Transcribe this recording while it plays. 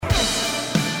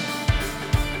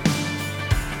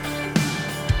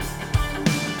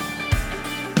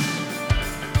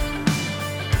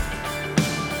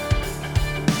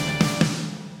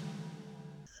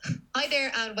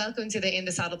there, and welcome to the In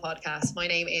the Saddle podcast. My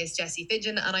name is Jessie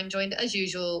Fidgen, and I'm joined as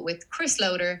usual with Chris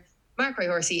Loader, Mark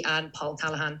Horsey, and Paul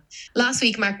Callahan. Last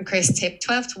week, Mark and Chris tipped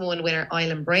 12-1 winner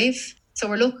Island Brave. So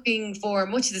we're looking for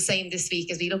much of the same this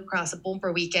week as we look across a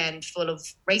bumper weekend full of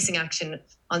racing action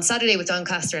on Saturday with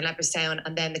Doncaster and Leopardstown,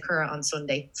 and then the Curragh on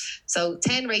Sunday. So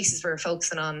 10 races we're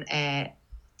focusing on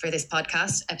for this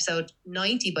podcast, episode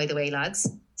 90, by the way, lads.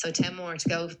 So 10 more to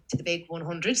go to the big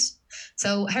 100.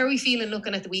 So how are we feeling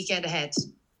looking at the weekend ahead?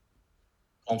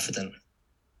 Confident.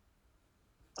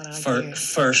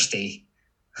 Thirsty.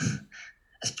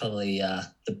 That's probably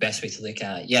the best way to look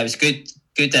at it. Yeah, it was good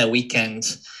weekend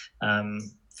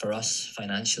for us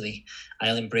financially.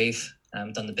 Island Brave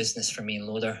done the business for me and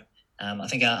Loader. I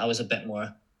think I was a bit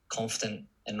more confident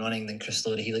in running than Chris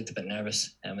Loader. He looked a bit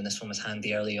nervous when this one was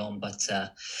handy early on, but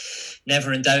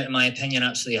never in doubt in my opinion.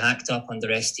 Absolutely hacked up under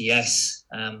SDS.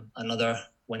 Another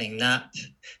winning nap.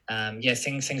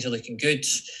 Things are looking good.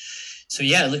 So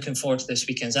yeah, looking forward to this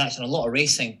weekend's action. A lot of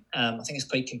racing. I think it's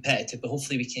quite competitive, but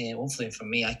hopefully for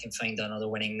me, I can find another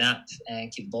winning nap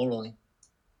and keep the ball rolling.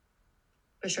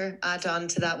 For sure. Add on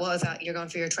to that, what is that? You're going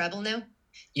for your treble now?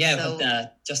 Yeah, so,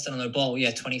 but just another ball. Yeah,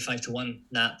 25-1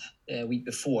 nap week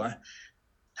before,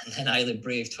 and then Island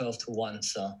Brave 12-1.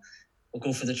 So we'll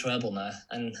go for the treble now.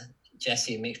 And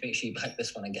Jessie, make sure you back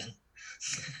this one again.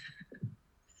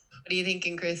 What are you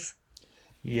thinking, Chris?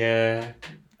 Yeah,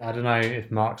 I don't know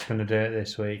if Mark's going to do it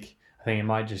this week. I think he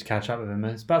might just catch up with him.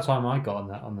 It's about time I got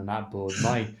on the nap board.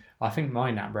 I think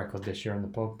my nap record this year on the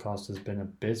podcast has been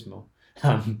abysmal.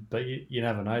 But you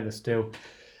never know. There's still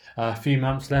a few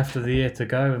months left of the year to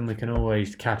go, and we can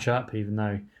always catch up, even though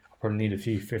I probably need a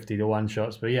few 50-1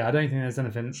 shots. But yeah, I don't think there's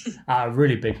anything at a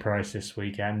really big price this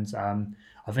weekend.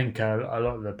 I think a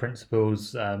lot of the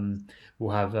principals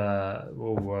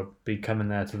will be coming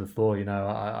there to the fore. You know,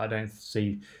 I don't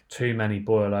see too many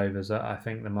boil overs. I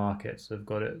think the markets have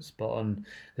got it spot on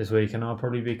this week, and I'll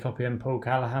probably be copying Paul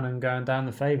Callahan and going down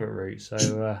the favourite route.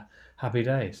 So happy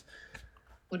days.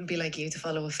 Wouldn't be like you to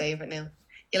follow a favourite now.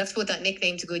 You'll have to put that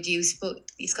nickname to good use, but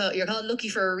you're called Lucky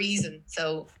for a reason,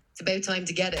 so it's about time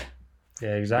to get it.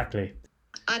 Yeah, exactly.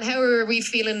 And how are we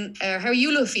feeling, how are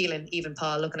you feeling, even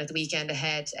Paul, looking at the weekend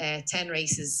ahead? 10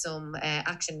 races, some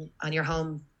action on your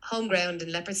home ground in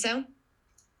Leopardstown?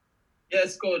 Yeah,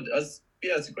 it's good.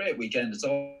 It's a great weekend. It's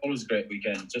always a great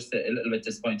weekend. Just a little bit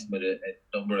disappointing with a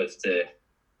number of the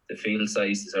field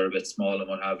sizes are a bit small and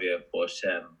what have you, but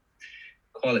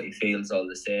quality fields all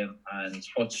the same, and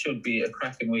what should be a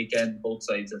cracking weekend, both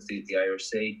sides of the Irish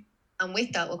Sea. And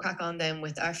with that, we'll crack on then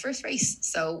with our first race.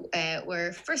 So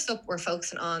we're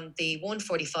focusing on the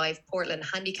 145 Portland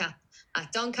Handicap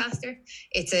at Doncaster.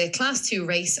 It's a Class 2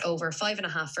 race over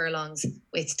 5.5 furlongs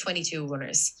with 22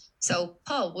 runners. So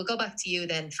Paul, we'll go back to you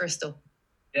then first up.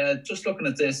 Yeah, just looking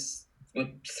at this, with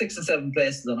 6 and 7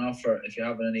 places on offer, if you're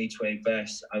having an each-way bet,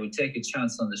 I would take a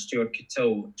chance on the Stuart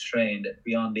Cateau trained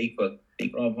Beyond Equal.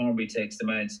 Rob Hornby takes the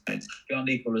mount. Beyond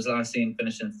Equal was last seen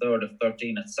finishing 3rd of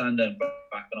 13 at Sandown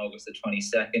back on August the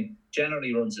 22nd.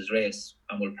 Generally runs his race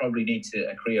and will probably need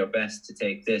a career best to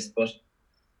take this, but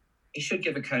he should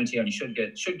give account here, and he should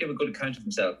give a good account of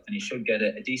himself, and he should get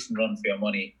a decent run for your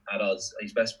money at odds.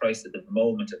 He's best priced at the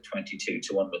moment at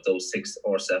 22-1 with those 6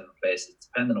 or 7 places,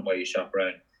 depending on where you shop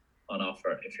around on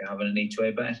offer if you're having an each-way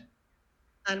bet.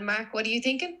 And Mark, what are you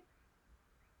thinking?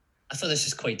 I thought this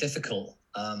is quite difficult.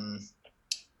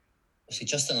 Obviously,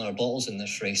 just another bottles in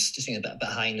this race, just being a bit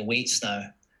high in the weights now.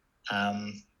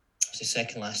 Obviously,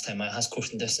 second last time out, has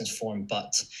course and distance form,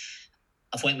 but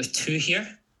I've went with 2 here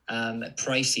at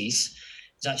prices.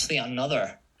 There's actually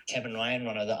another Kevin Ryan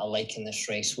runner that I like in this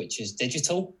race, which is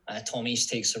Digital. Tom East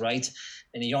takes the ride,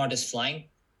 and the yard is flying.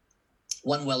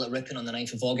 Won well at Ripon on the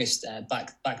 9th of August,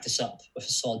 backed us up with a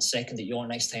solid second at York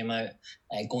next time out,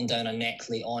 going down a neck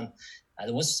late on.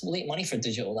 There was late money for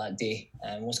Digital that day,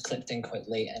 was clipped in quite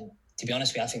late, and to be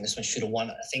honest with you, I think this one should have won.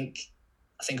 I think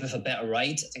with a better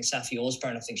ride, I think Safi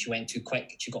Osborne, I think she went too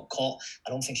quick. She got caught.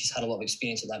 I don't think she's had a lot of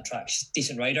experience at that track. She's a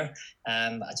decent rider.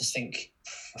 I just think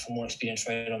with a more experienced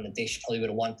rider on the day, she probably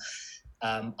would have won.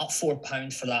 Up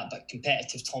 £4 for that, but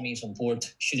competitive. Tommy's on board.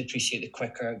 Should appreciate the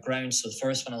quicker ground. So the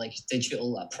first one I like is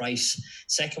Digital at price.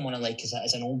 Second one I like is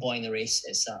an old boy in the race.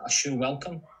 It's a Sure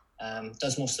Welcome.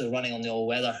 Does most of the running on the all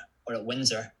weather or at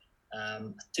Windsor.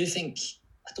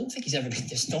 I don't think he's ever been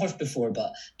this north before,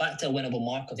 but back to a winnable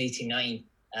mark of 89.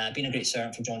 Been a great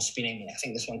servant for John Speening. I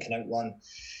think this one can outrun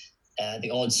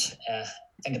the odds. I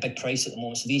think a big price at the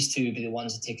moment. So these two would be the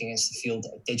ones that take against the field: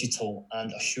 Digital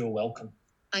and A Sure Welcome.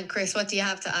 And Chris, what do you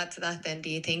have to add to that then? Do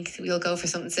you think we'll go for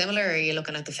something similar, or are you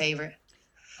looking at the favourite?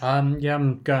 Yeah,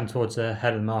 I'm going towards the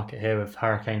head of the market here with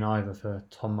Hurricane Ivor for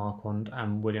Tom Marquand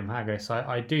and William Haggis.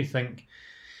 I do think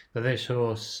that this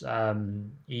horse,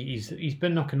 he's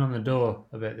been knocking on the door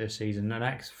a bit this season. An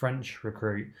ex-French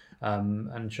recruit,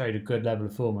 and showed a good level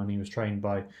of form when he was trained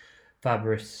by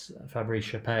Fabrice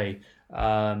Chappé.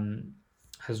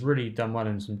 Has really done well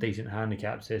in some decent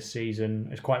handicaps this season.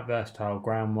 It's quite versatile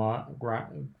ground wise.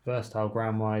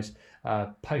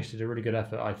 Posted a really good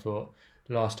effort, I thought,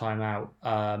 last time out,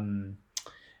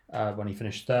 when he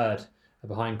finished third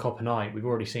behind Copper Knight. We've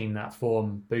already seen that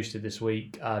form boosted this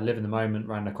week. Live in the Moment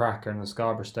ran the cracker in the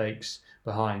Scarborough Stakes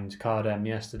behind Cardem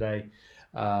yesterday.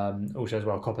 Also as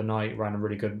well, Copper Knight ran a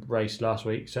really good race last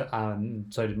week. So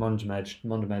did Mondomedge.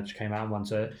 Mondomedge came out and won.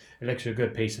 So it looks a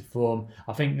good piece of form.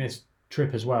 I think this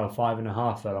trip as well,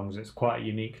 5.5 furlongs. It's quite a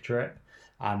unique trip,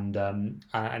 and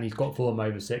he's got form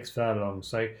over 6 furlongs.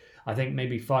 So I think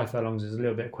maybe 5 furlongs is a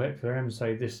little bit quick for him.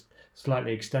 So this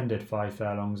slightly extended 5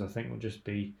 furlongs, I think, will just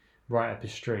be right up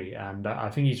his street. And I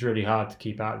think he's really hard to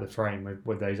keep out of the frame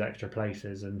with those extra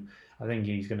places. And I think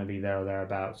he's going to be there or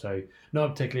thereabouts. So not a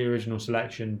particularly original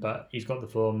selection, but he's got the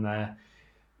form there.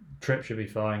 Trip should be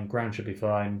fine. Ground should be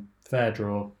fine. Fair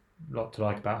draw. Lot to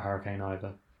like about Hurricane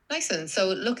Ivor. Nice one. So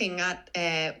looking at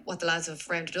what the lads have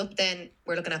rounded up, then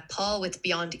we're looking at Paul with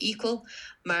Beyond Equal.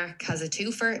 Mark has a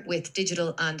twofer with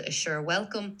Digital and A Sure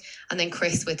Welcome. And then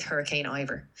Chris with Hurricane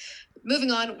Ivor.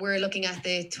 Moving on, we're looking at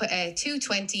the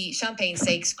 220 Champagne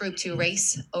Stakes Group 2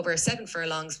 race over 7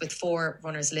 furlongs with 4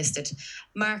 runners listed.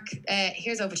 Mark,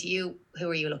 here's over to you. Who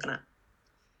are you looking at?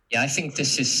 Yeah, I think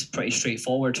this is pretty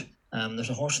straightforward. There's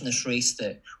a horse in this race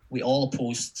that we all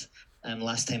opposed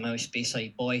last time out,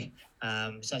 Bayside Boy.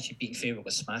 It's actually beaten favourite,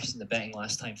 was smashed in the betting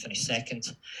last time, finished second.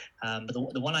 But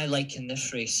the one I like in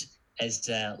this race is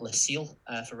Lucille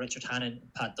for Richard Hannon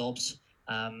and Pat Dobbs.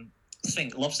 I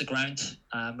think loves the ground,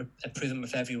 improving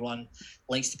with every run,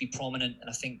 likes to be prominent, and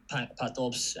I think Pat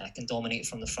Dobbs can dominate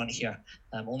from the front here.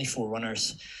 Only 4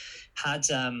 runners. Had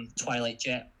Twilight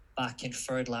Jet back in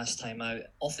third last time out,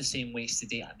 off the same weights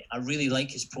today. I really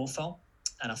like his profile,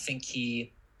 and I think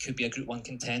he could be a Group 1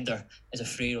 contender as a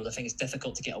 3-year-old. I think it's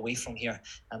difficult to get away from here.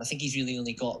 I think he's really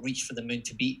only got Reach for the Moon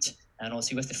to beat. And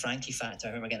obviously with the Frankie factor,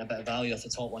 I think we're getting a bit of value off the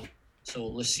top one. So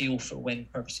Lucille for win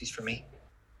purposes for me.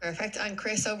 Perfect. And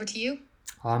Chris, over to you.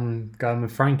 I'm going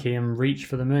with Frankie and Reach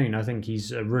for the Moon. I think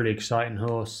he's a really exciting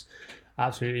horse.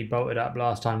 Absolutely bolted up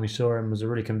last time we saw him. Was a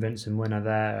really convincing winner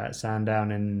there at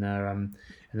Sandown in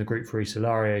the Group 3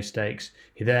 Solario Stakes.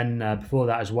 He then, before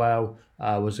that as well,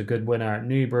 was a good winner at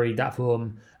Newbury. That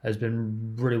form has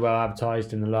been really well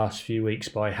advertised in the last few weeks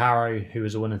by Harrow, who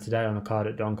was a winner today on the card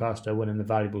at Doncaster, winning the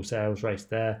Valuable Sales race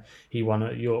there. He won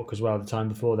at York as well the time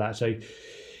before that. So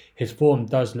his form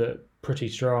does look pretty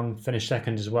strong. Finished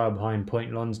second as well behind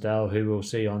Point Lonsdale, who we'll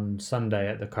see on Sunday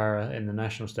at the Curragh in the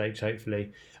National Stakes,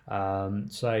 hopefully.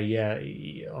 So yeah,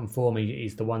 on form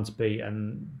he's the one to beat,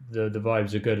 and the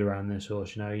vibes are good around this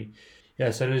horse, you know.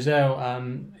 So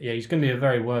Luzelle, he's going to be a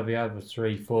very worthy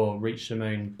adversary for Reach the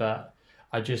Moon, but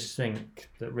I just think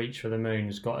that Reach for the Moon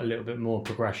has got a little bit more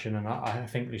progression, and I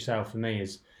think Luzelle for me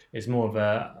is more of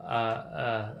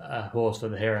a horse for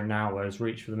the here and now, whereas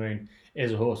Reach for the Moon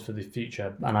is a horse for the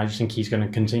future, and I just think he's going to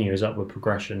continue his upward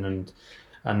progression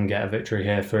and get a victory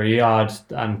here for Yard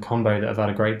and Combo that have had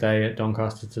a great day at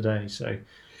Doncaster today. So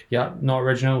yeah, not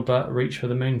original, but Reach for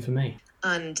the Moon for me.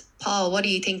 And Paul, what are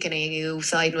you thinking? Are you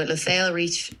siding with Lucille,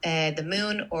 Reach the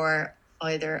Moon, or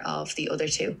either of the other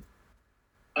two?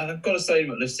 I've got to side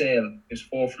with Lucille, who's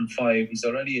 4 from 5. He's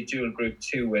already a dual Group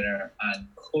 2 winner and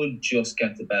could just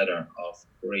get the better of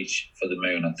Reach for the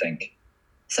Moon, I think.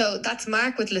 So that's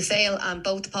Mark with Lucille and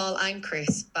both Paul and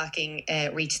Chris backing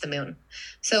Reach the Moon.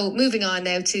 So moving on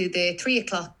now to the 3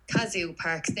 o'clock Kazoo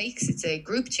Park Stakes. It's a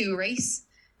Group 2 race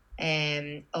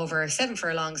over 7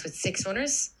 furlongs with 6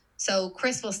 runners. So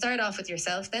Chris, we'll start off with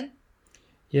yourself then.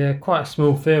 Yeah, quite a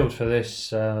small field for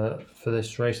this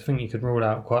race. I think you could rule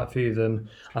out quite a few of them.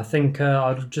 I think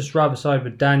I'd just rather side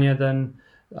with Dania than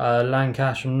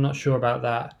Lancash. I'm not sure about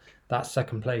that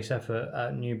second place effort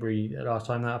at Newbury last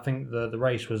time. I think the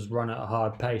race was run at a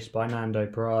hard pace by Nando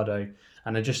Parado,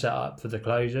 and they just set up for the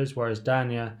closers, whereas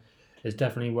Dania is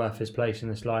definitely worth his place in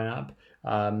this lineup.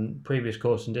 Previous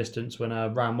course and distance winner,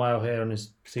 ran well here on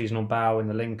his seasonal bow in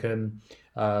the Lincoln.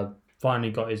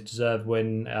 Finally got his deserved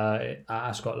win at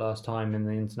Ascot last time in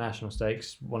the International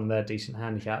Stakes, one of their decent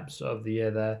handicaps of the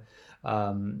year there.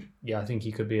 I think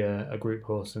he could be a group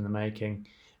horse in the making,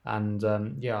 and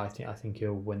I think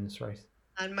he'll win this race.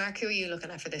 And Mark, who are you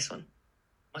looking at for this one?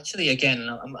 Actually, again,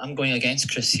 I'm going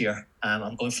against Chris here.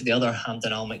 I'm going for the other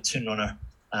Hampden Almec Toon runner,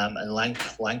 and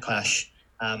Lancash.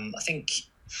 I think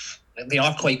they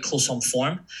are quite close on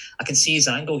form. I can see his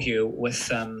angle here with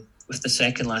the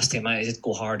second last time out. He did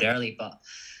go hard early, but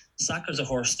Sacker's a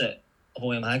horse that of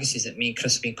William Haggis's that me and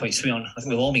Chris have been quite sweet on. I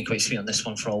think we've all been quite sweet on this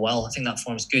one for a while. I think that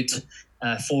form's good.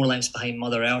 4 lengths behind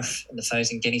Mother Earth in the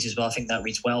 1,000 Guineas as well. I think that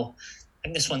reads well. I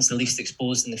think this one's the least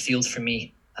exposed in the field for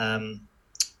me.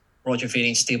 Roger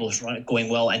Varian's stable is going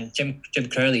well, and Jim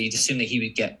Crowley, you'd assume that he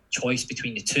would get choice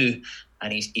between the two,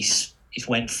 and he's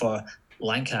went for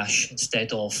Lancash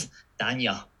instead of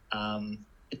Danya.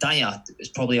 Danya is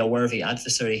probably a worthy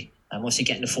adversary. What's he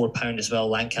getting the £4 as well?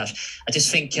 Lancash. I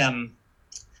just think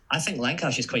I think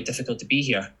Lancash is quite difficult to be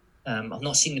here. I've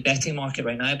not seen the betting market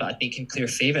right now, but I'd make him clear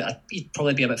favourite. He'd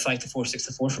probably be about 5-4,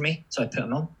 6-4 for me, so I'd put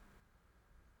him on.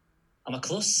 Am I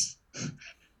close?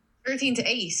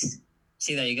 13-8.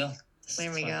 See, there you go.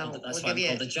 There we go. That's why I'm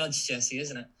called the judge, Jesse,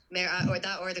 isn't it? There,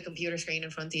 or the computer screen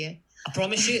in front of you. I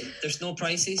promise you, there's no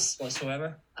prices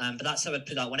whatsoever. But that's how I'd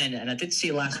put that one in. And I did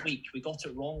say last week we got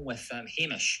it wrong with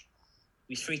Hamish.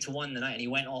 He was 3-1 the night, and he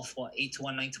went off 8-1,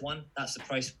 9-1. That's the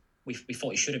price we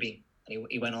thought he should have been, and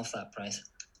he went off that price.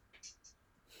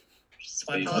 That's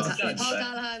why I'm called the judge. Paul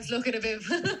Callahan's looking a bit.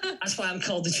 That's why I'm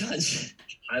called the judge.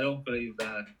 I don't believe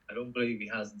that. I don't believe he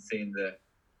hasn't seen the.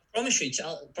 Promise you.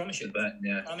 Promise you.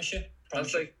 Yeah. Promise you.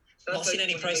 That's like. Not seen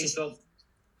any prices. Look,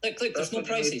 there's no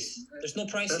prices. There's no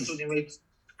prices. That's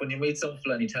when you meet someone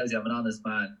and he tells you I'm an honest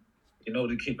man, you know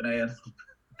to keep an eye on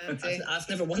him. I've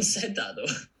never once said that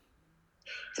though.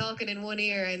 Talking in one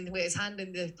ear and with his hand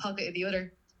in the pocket of the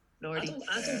other. I don't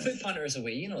put punters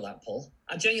away, you know that, Paul.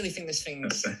 I genuinely think this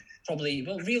thing's probably,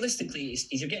 well, realistically,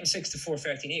 you're getting 6-4,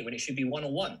 13-8 when it should be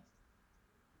 101.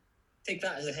 Take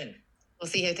that as a hint. We'll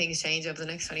see how things change over the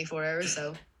next 24 hours,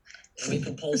 so. We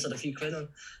can pulse at a few quid on.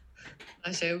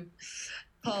 I show.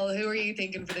 Paul, who are you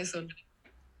thinking for this one?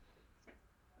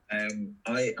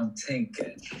 I am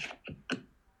thinking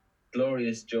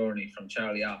Glorious Journey from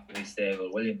Charlie Appleby stable.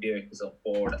 William Buick is on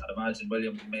board. I'd imagine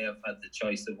William may have had the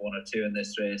choice of 1 or 2 in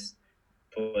this race,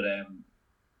 but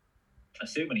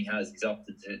assuming he has, he's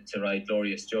opted to ride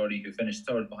Glorious Journey, who finished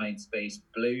 3rd behind Space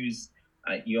Blues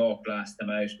at York last time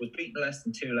out, was beaten less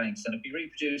than 2 lengths, and if he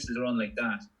reproduces a run like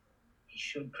that, he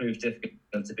should prove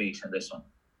difficult to beat in this one.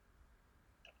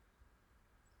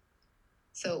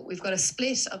 So we've got a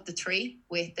split of the 3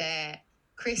 with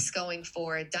Chris going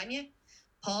for Danya,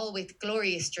 Paul with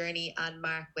Glorious Journey, and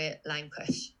Mark with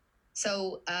Lancash.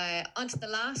 So on to the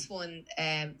last one,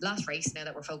 last race now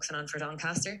that we're focusing on for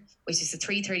Doncaster, which is the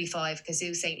 3:35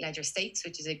 Kazoo St. Leger Stakes,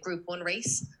 which is a Group 1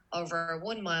 race over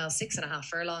 1 mile, 6.5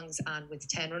 furlongs, and with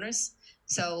 10 runners.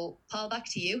 So Paul, back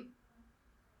to you.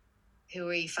 Who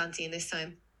are you fancying this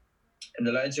time? In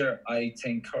the Leger, I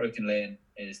think Hurricane Lane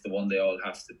is the one they all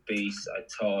have to beat. I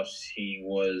thought he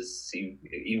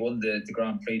won the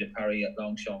Grand Prix de Paris at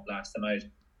Longchamp last time out.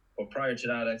 But prior to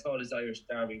that, I thought his Irish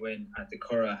Derby win at the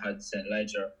Curragh had St.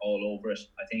 Leger all over it.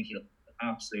 I think he'll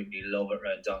absolutely love it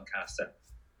around Doncaster.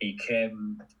 He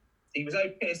was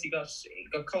outpaced. He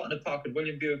got caught in the pocket.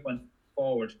 William Buick went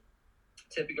forward.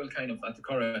 Typical kind of at the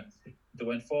Curragh. They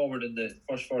went forward in the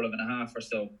first furlong and a half or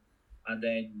so. And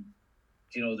then,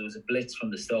 there was a blitz from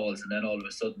the stalls, and then all of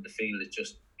a sudden the field had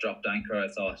just dropped anchor, I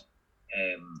thought,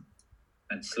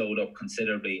 and slowed up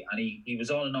considerably. And he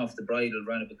was on and off the bridle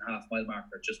round about the half-mile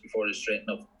marker just before they straightened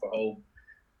up for home.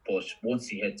 But once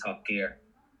he hit top gear,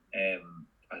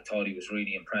 I thought he was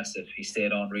really impressive. He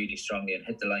stayed on really strongly and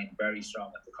hit the line very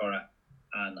strong at the Curragh.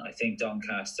 And I think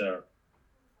Doncaster,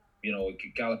 a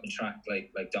galloping track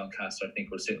like Doncaster, I think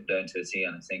will suit him down to a T.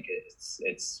 And I think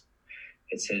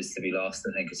it's his to be lost.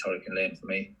 I think it's Hurricane Lane for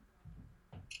me.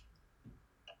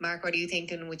 Mark, what are you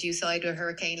thinking? Would you side with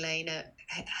Hurricane Lane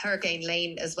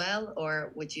as well,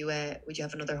 or would you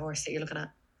have another horse that you're looking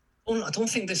at? Well, I don't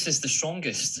think this is the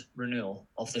strongest renewal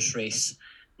of this race.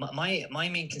 My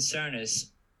main concern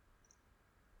is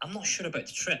I'm not sure about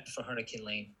the trip for Hurricane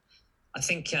Lane. I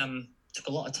think it took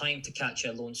a lot of time to catch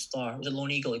a Lone Star. Was it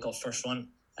Lone Eagle that got first run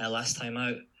last time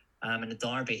out in the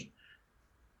Derby?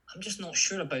 I'm just not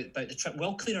sure about the trip.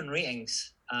 Well clear on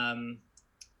ratings.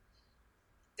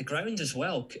 The ground as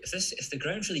well. If the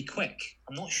ground's really quick,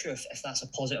 I'm not sure if that's a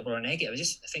positive or a negative. I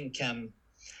just think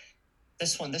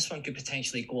this one could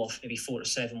potentially go off maybe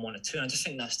 4-7, 1-2. And I just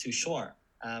think that's too short.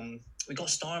 We got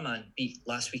Starman beat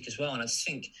last week as well, and I just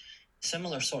think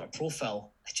similar sort of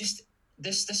profile.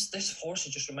 This horse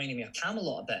is just reminding me of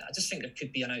Camelot a bit. I just think there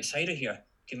could be an outsider here,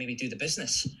 could maybe do the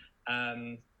business.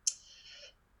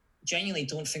 Genuinely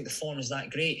don't think the form is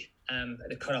that great at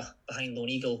the Curragh behind Lone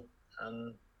Eagle.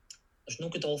 There's no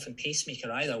Godolphin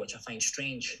pacemaker either, which I find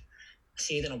strange. I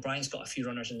see Aidan O'Brien's got a few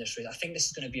runners in this race. I think this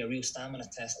is going to be a real stamina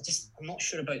test. I'm not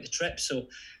sure about the trip, so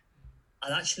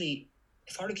I'll actually,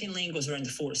 if Hurricane Lane goes around the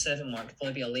 4 to 7 mark, it'll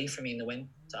probably be a lay for me in the win.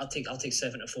 So I'll take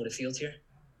 7 to 4 to field here.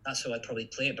 That's how I'd probably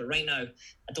play it. But right now,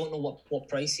 I don't know what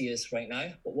price he is right now.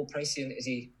 What price is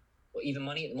he? What even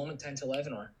money at the moment? 10 to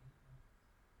 11 or?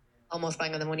 Almost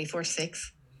bang on the money, 4 to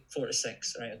 6. 4 to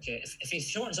 6, right? Okay. If he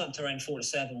shortens up to around 4 to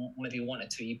 7, maybe 1 to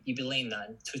 2, you'd be laying that.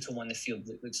 And 2 to 1 the field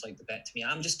looks like the bet to me.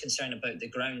 I'm just concerned about the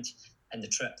ground and the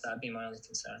trip. That'd be my only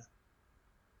concern.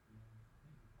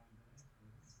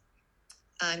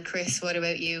 And Chris, what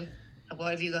about you?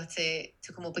 What have you got to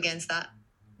come up against that?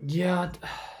 Yeah,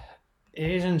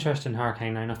 it is interesting,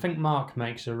 Hurricane Lane. I think Mark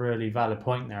makes a really valid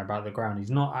point there about the ground.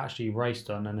 He's not actually raced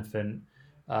on anything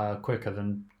quicker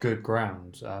than good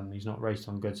ground. He's not raced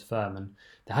on good firm, and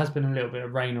there has been a little bit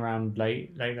of rain around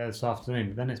late this afternoon,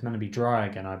 but then it's meant to be dry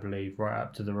again, I believe, right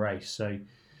up to the race. So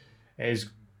it is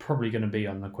probably going to be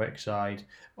on the quick side.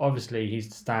 Obviously, he's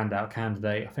the standout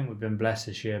candidate. I think we've been blessed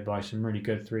this year by some really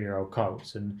good 3-year-old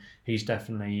colts, and he's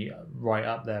definitely right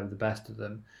up there with the best of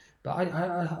them. But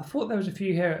I thought there was a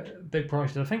few here at big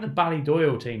prices. I think the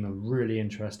Ballydoyle team are really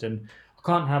interesting. I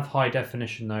can't have high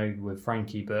definition though with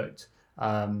Frankie booked.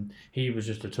 He was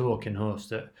just a talking horse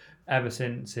that ever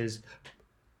since his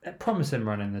promising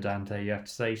run in the Dante, you have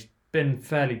to say, he's been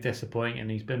fairly disappointing.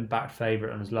 He's been back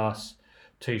favourite on his last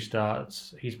 2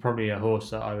 starts. He's probably a horse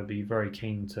that I would be very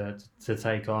keen to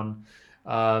take on.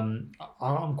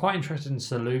 I'm quite interested in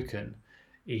Sir Lucan.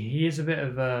 He is a bit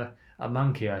of a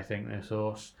monkey, I think, this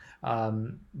horse.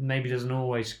 Maybe doesn't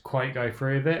always quite go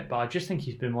through with it, but I just think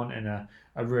he's been wanting a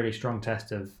really strong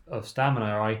test of stamina.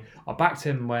 I backed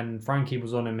him when Frankie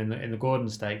was on him in the Gordon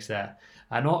Stakes there,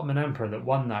 and Ottoman Emperor that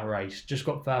won that race just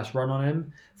got first run on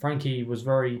him. Frankie was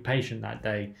very patient that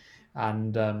day,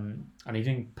 and he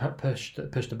didn't push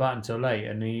the button till late,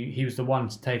 and he was the one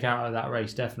to take out of that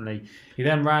race, definitely. He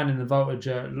then ran in the Voltage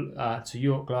to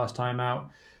York last time out,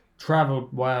 travelled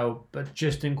well, but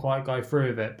just didn't quite go through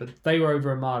with it. But they were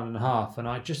over 1.5 miles, and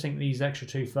I just think these extra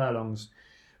 2 furlongs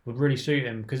would really suit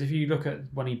him, because if you look at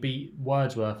when he beat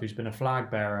Wordsworth, who's been a flag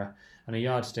bearer and a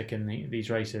yardstick in these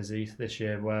races this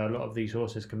year, where a lot of these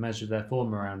horses can measure their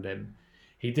form around him,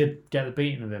 he did get the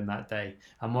beating of him that day,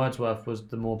 and Wordsworth was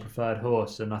the more preferred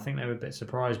horse, and I think they were a bit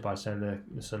surprised by Sir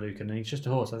Lucan, and he's just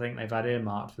a horse I think they've had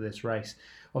earmarked for this race.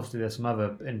 Obviously there's some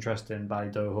other interesting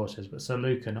Ballydoyle horses, but Sir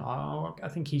Lucan, I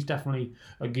think he's definitely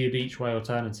a good each way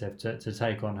alternative to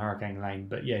take on Hurricane Lane.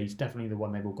 But yeah, he's definitely the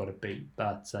one they've all got to beat.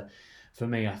 But for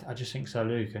me, I just think Sir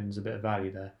Lucan's a bit of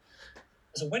value there.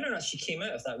 As a winner actually came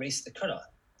out of that race at the Curragh,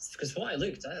 because what I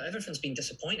looked, everything's been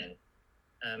disappointing.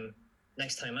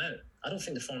 Next time out, I don't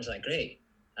think the form's that great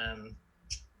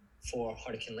for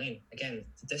Hurricane Lane. Again,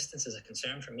 the distance is a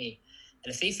concern for me.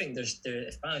 And if they think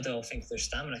if Ballydoyle think there's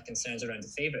stamina concerns around the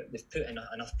favourite, they've put in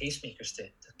enough pacemakers to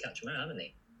catch him out, haven't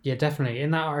they? Yeah, definitely.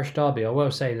 In that Irish Derby, I will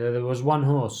say that there was one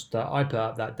horse that I put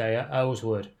up that day at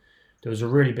Earlswood. There was a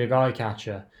really big eye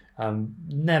catcher.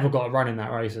 Never got a run in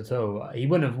that race at all. He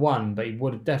wouldn't have won, but he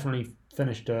would have definitely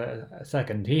finished a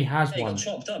second. He has won. He got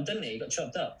chopped up, didn't he? He got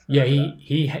chopped up. Yeah,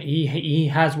 he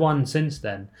has won since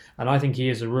then, and I think he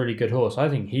is a really good horse. I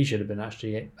think he should have been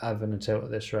actually having a tilt at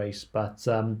this race, but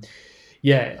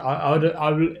yeah,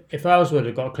 I would if Earls would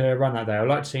have got a clear run that day. I'd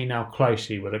like to see how close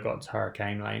he would have got to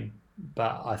Hurricane Lane,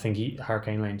 but I think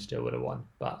Hurricane Lane still would have won.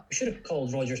 But we should have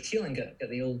called Roger Teal and get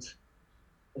the old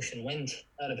Ocean Wind.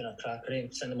 That'd have been a cracker, eh?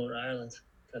 Send him over to Ireland.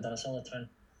 Could have done a solid turn.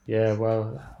 Yeah,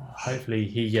 well, hopefully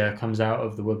he comes out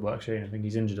of the woodwork soon. I think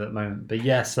he's injured at the moment. But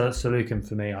yes, Sir Lucan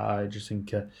for me, I just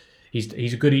think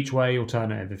he's a good each way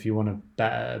alternative if you want to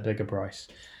bet at a bigger price.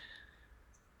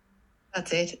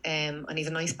 That's it. And he's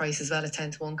a nice price as well at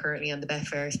 10 to 1 currently on the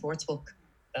Betfair Sportsbook.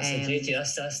 That's a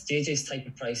JJ. That's JJ's type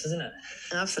of price, isn't it?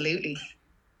 Absolutely.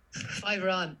 5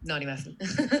 on. No, I'm messing.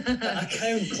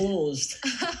 Account closed.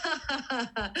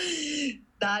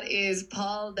 That is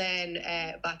Paul then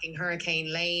backing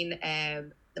Hurricane Lane,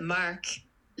 Mark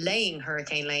laying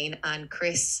Hurricane Lane, and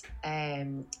Chris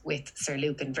with Sir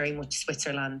Lucan, very much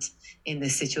Switzerland in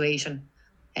this situation.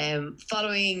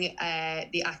 Following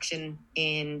the action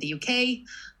in the UK,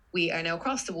 we are now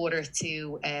across the water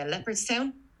to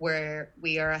Leopardstown, where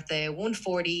we are at the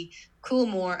 140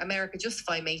 Coolmore America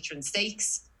Justify Matron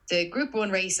Stakes. The Group 1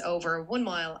 race over 1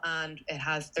 mile, and it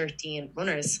has 13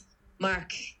 runners.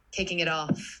 Mark, kicking it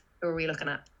off, who are we looking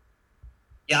at?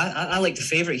 Yeah, I like the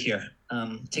favourite here.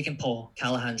 Taking Paul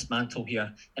Callahan's mantle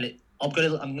here, and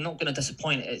I'm not going to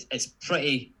disappoint. It's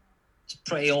pretty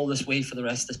all this way for the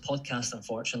rest of this podcast,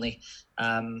 unfortunately.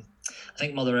 I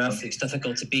think Mother Earth looks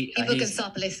difficult to beat. People can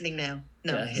stop listening now.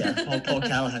 No. Yeah. Paul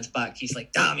Callahan's back. He's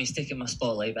like, damn, he's taking my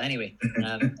spotlight. But anyway,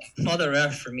 Mother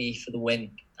Earth for me for the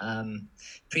win.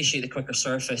 Appreciate the quicker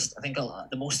surface. I think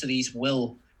the most of these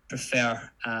will prefer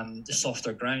the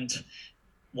softer ground.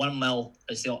 1 mile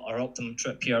is our optimum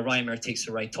trip here. Rymer takes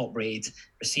the right top raid,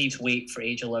 receives weight for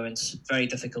age allowance, very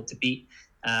difficult to beat.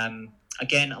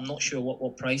 Again, I'm not sure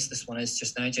what price this one is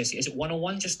just now, Jesse. Is it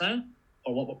 101 just now?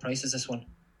 Or what price is this one?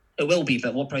 It will be,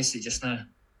 but what price is it just now?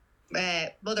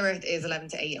 Mother Earth is 11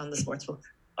 to 8 on the sportsbook.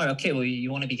 Oh, okay. Well,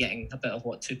 you want to be getting a bit of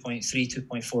 2.3,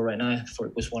 2.4 right now before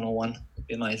it was 101. Would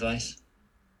be my advice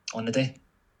on the day.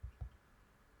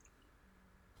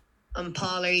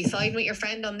 Paul, are you siding with your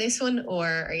friend on this one, or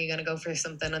are you going to go for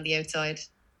something on the outside?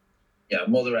 Yeah,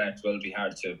 Mother Earth will be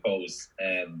hard to oppose.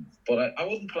 But I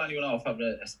wouldn't put anyone off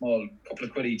having a small couple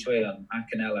of quid each way on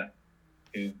Acanella,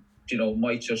 who,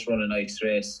 might just run a nice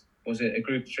race. Was it a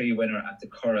Group 3 winner at the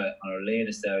Curragh on her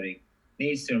latest outing?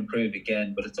 Needs to improve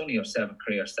again, but it's only her 7th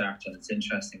career start, and it's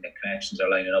interesting that connections are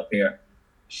lining up here.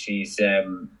 She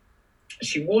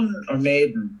won her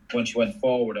maiden when she went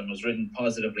forward and was ridden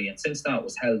positively, and since that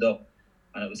was held up.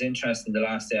 And it was interesting the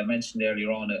last day I mentioned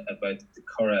earlier on about the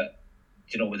Curragh,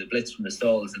 with the blitz from the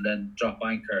stalls and then drop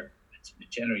anchor. It's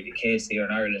generally the case here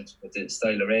in Ireland with the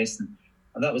style of racing,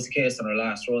 and that was the case on her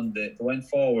last run. They went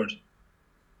forward,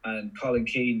 and Colin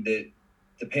Keane, the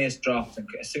pace dropped, and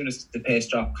as soon as the pace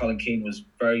dropped, Colin Keane was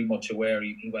very much aware.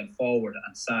 He went forward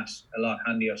and sat a lot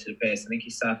handier to the pace. I think he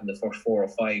sat in the first 4 or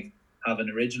 5, having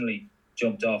originally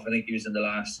jumped off. I think he was in the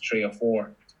last 3 or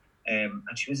 4. And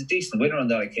she was a decent winner on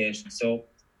that occasion. So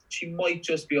she might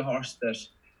just be a horse that,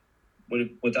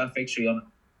 with that victory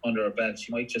under her belt,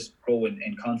 she might just grow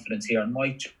in confidence here and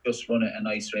might just run a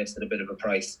nice race at a bit of a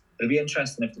price. It'll be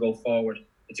interesting if they go forward.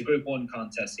 It's a Group 1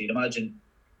 contest, so you'd imagine,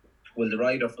 will the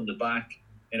rider from the back,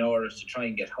 in order to try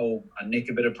and get home and nick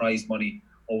a bit of prize money,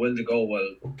 or will they go, well,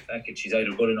 heck it, she's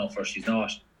either good enough or she's not,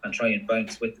 and try and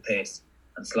bounce with the pace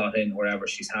and slot in wherever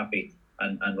she's happy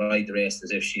and ride the race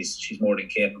as if she's more than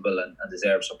capable and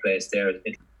deserves her place there.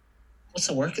 What's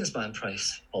the workings man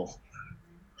price, Paul?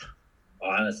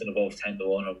 Anything above 10 to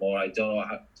 1 or more. I don't know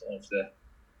if the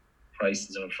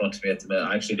prices are in front of me at the minute.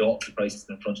 I actually don't have the prices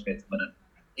in front of me at the minute.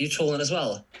 Are you trolling as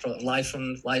well? Live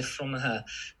from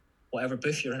whatever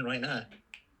booth you're in right now?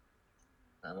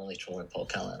 I'm only trolling Paul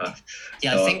Callahan.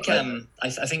 Yeah, no,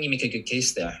 I think you make a good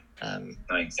case there.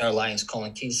 Thanks. Our Lions,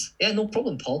 Colin Keys. Yeah, no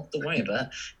problem, Paul. Don't worry about it.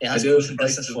 Yeah, I do have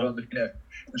prices around the minute.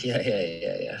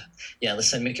 Yeah,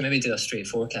 listen, we can maybe do a straight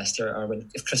forecast here, or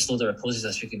if Chris Loader opposes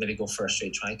us, we can maybe go for a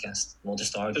straight tricast. We'll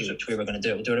just argue which way we're going to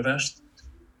do it. We'll do it reversed.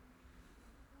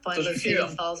 Final decision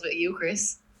falls with you,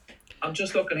 Chris. I'm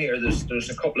just looking here. There's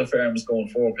a couple of firms going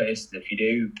 4 places. If you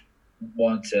do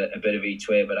want a bit of each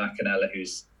way, but Acanella,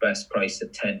 who's best priced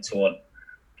at 10 to 1.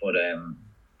 But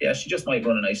yeah, she just might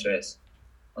run a nice race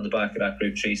on the back of that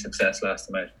Group 3 success last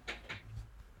time out.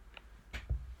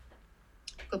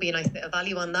 Could be a nice bit of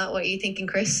value on that. What are you thinking,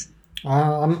 Chris?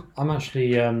 I'm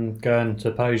actually going to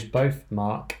oppose both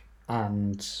Mark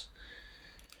and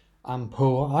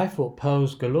Paul. I thought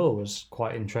Pearls Galore was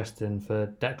quite interesting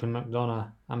for Declan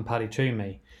McDonough and Paddy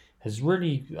Toomey. Has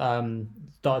really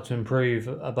started to improve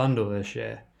a bundle this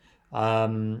year.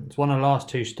 It's won her last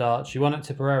 2 starts. She won at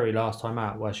Tipperary last time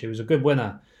out, where she was a good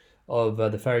winner of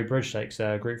the Ferry Bridge Stakes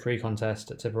Group 3 contest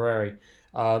at Tipperary.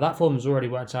 That form has already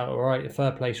worked out all right. A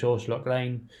third place horse, Lock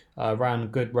Lane, ran a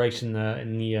good race in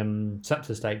the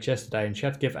Scepter Stakes yesterday, and she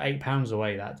had to give £8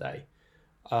 away that day.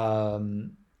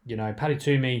 Paddy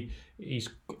Toomey,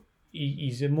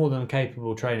 he's a more than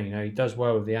capable trainer. He does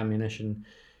well with the ammunition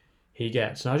he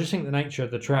gets, and I just think the nature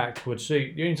of the track would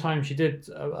suit. The only time she did,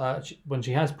 when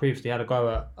she has previously had a go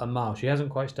at a mile, she hasn't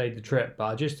quite stayed the trip. But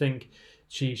I just think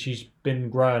she's been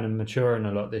growing and maturing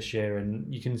a lot this year,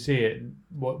 and you can see it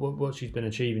what she's been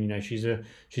achieving. She's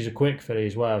a quick filly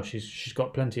as well. She's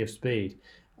got plenty of speed.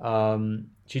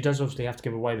 She does obviously have to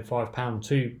give away the £5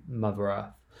 to Mother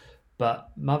Earth,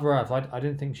 but Mother Earth, I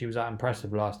didn't think she was that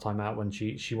impressive last time out when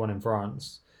she won in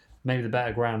France. Maybe the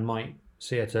better ground might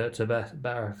see her to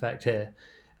better effect here.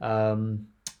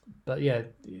 But yeah,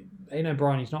 Aidan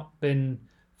O'Brien, he's not been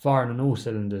firing on all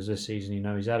cylinders this season.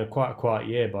 He's had quite a quiet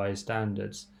year by his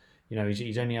standards.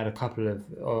 He's only had a couple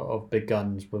of big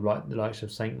guns with like the likes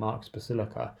of St. Mark's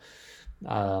Basilica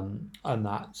and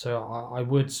that. So I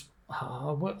wouldn't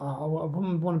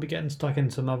want to be getting stuck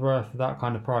into Mother Earth for that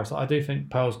kind of price. I do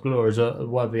think Pearls Galore is a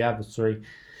worthy adversary,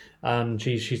 and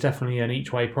she's definitely an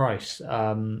each way price.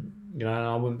 And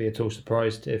I wouldn't be at all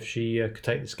surprised if she could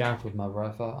take the scalp of Mother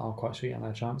Earth. I'm quite sweet on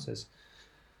her chances.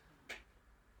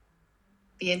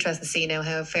 Be interested to see now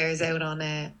how it fares out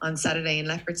on Saturday in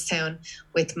Leopardstown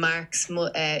with Mark's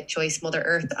choice Mother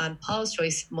Earth and Paul's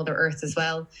choice Mother Earth as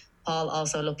well. Paul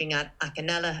also looking at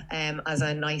Acanella as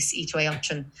a nice each way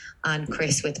option, and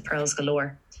Chris with Pearls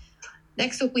Galore.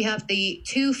 Next up, we have the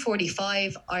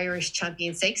 2:45 Irish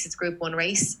Champion Stakes. It's Group 1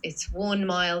 race. It's 1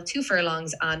 mile, 2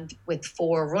 furlongs, and with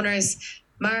 4 runners.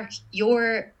 Mark,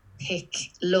 your pick,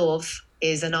 Love,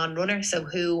 is a non-runner. So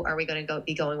who are we going to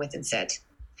be going with instead?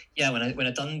 Yeah, when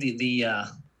I done the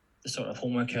sort of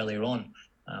homework earlier on,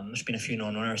 there's been a few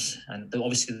non-runners, and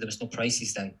obviously there was no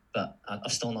prices then, but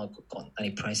I've still not got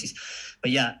any prices.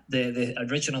 But yeah, the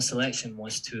original selection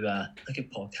was to look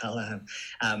at Paul Callahan.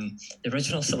 The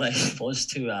original selection was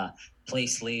to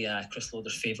place Chris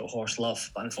Loder's favourite horse,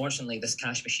 Love. But unfortunately, this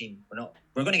cash machine,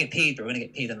 we're going to get paid, but we're going to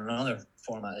get paid in another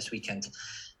format this weekend.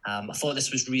 I thought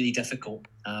this was really difficult.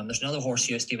 There's another horse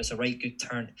here that's gave us a right good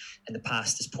turn in the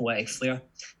past, is Poetic Flare.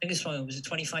 I think this one was a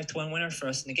 25-1 winner for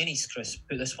us in the Guineas. Chris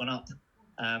put this one up.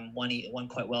 Won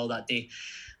quite well that day.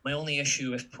 My only issue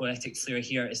with Poetic Flare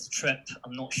here is the trip.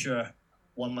 I'm not sure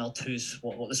 1 mile 2's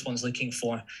what this one's looking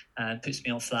for, and puts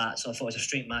me off that. So I thought it was a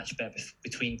straight match bet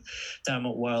between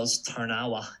Dermot World's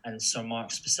Tarnawa and Sir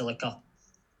Mark's Basilica,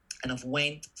 and I've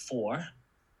went for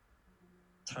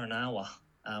Tarnawa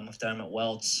with Dermot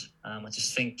Wells. I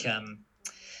just think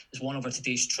there's one over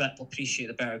today's trip. I'll appreciate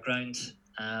the better ground.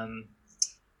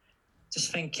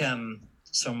 Just think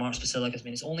Sir Mark's Basilica, I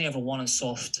mean, it's only ever won on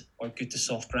soft or good to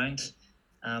soft ground.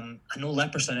 I know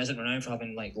Leopardstown isn't renowned for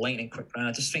having like lightning quick ground.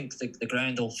 I just think the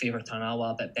ground will favour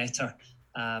Tarnawa a bit better.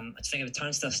 I just think if it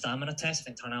turns to a stamina test, I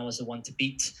think Tarnawa is the one to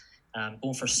beat.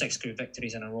 Going for 6 group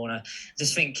victories in a row now. I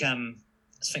just think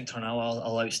Tarnawa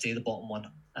will outstay the bottom one.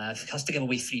 It has to give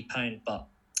away £3, but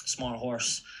smart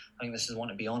horse. I think this is one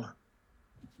to be on.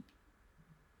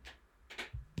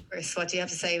 Chris, what do you have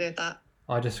to say about that?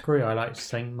 I disagree. I like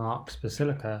St Mark's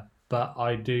Basilica, but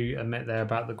I do admit there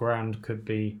about the ground could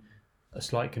be a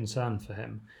slight concern for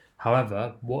him.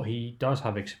 However, what he does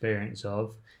have experience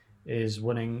of is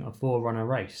winning a 4-runner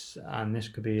race, and this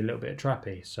could be a little bit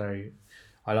trappy. So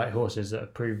I like horses that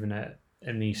have proven it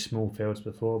in these small fields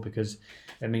before, because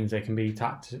it means they can be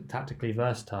tactically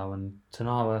versatile. And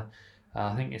Tarnawa,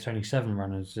 I think it's only 7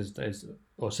 runners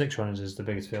or 6 runners is the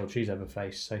biggest field she's ever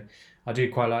faced. So I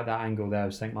do quite like that angle there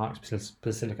with St Mark's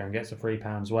Basilica, and gets a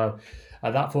 £3 as well.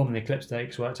 That form in the Eclipse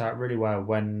Stakes worked out really well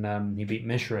when he beat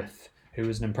Mishrith, who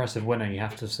was an impressive winner, you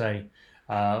have to say,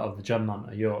 of the Juddmonte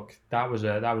at York. That was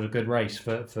a good race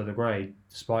for the grade,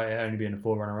 despite it only being a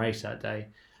 4-runner race that day.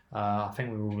 I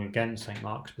think we were all against St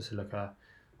Mark's Basilica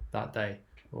that day,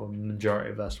 or the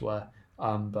majority of us were.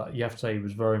 But you have to say he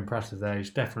was very impressive there. He's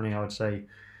definitely, I would say,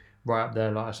 right up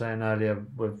there, like I was saying earlier,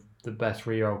 with the best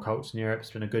 3-year-old colts in Europe.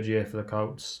 It's been a good year for the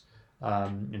colts,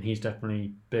 and he's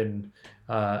definitely been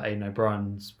Aidan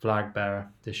O'Brien's flag bearer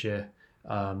this year.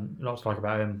 Lots to like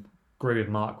about him. Agree with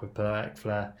Mark with Poetic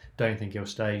Flare. Don't think he'll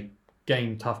stay.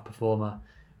 Game tough performer,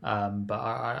 but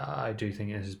I do think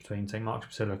it is between St Mark's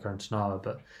Basilica and Tarnawa.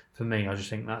 But for me, I just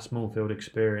think that small field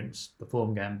experience, the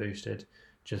form getting boosted,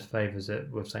 just favours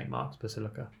it with St Mark's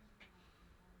Basilica.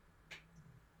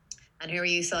 And who are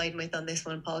you siding with on this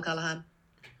one, Paul Callahan?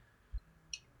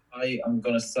 I am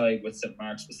going to side with St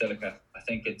Mark's Basilica. I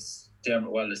think it's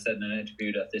Dermot Well has said in an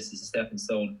interview that this is a stepping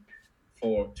stone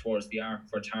towards the arc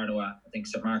for Tarnawa. I think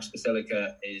St Mark's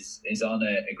Basilica is on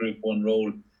a Group 1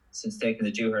 roll since taking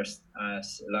the Dewhurst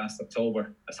last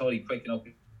October. I thought he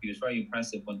was very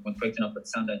impressive when quickening up at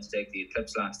Sandown to take the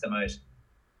Eclipse last time out,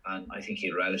 and I think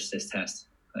he'll relish this test.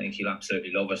 I think he'll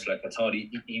absolutely love it. Like, I thought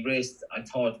he raced, I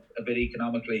thought, a bit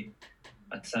economically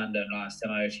at Sandown last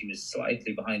time out. He was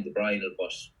slightly behind the bridle,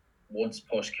 but once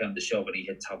push came to shove and he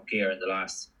hit top gear in the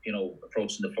last,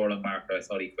 approaching the furlong marker, I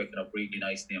thought he quickened up really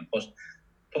nicely and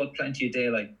put plenty of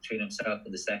daylight between himself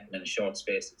and the second in a short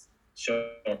space,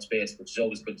 which is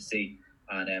always good to see.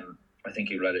 And I think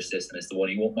he'll relish this, and it's the one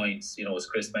he won't mind. As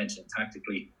Chris mentioned,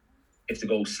 tactically, if they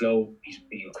go slow,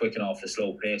 he'll quicken off the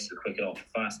slow pace, he'll quicken off the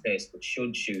fast pace, but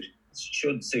should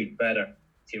suit better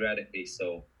theoretically.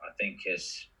 So I think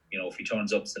if he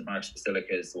turns up, St Mark's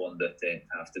Basilica is the one that they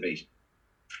have to beat.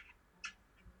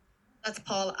 That's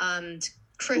Paul and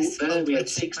Chris. We had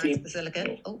St Mark's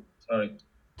Basilica. Sorry.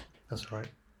 That's right.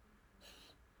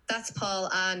 That's Paul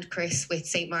and Chris with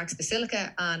St Mark's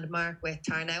Basilica, and Mark with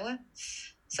Tarnawa.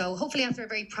 So hopefully after a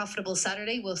very profitable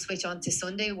Saturday, we'll switch on to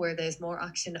Sunday, where there's more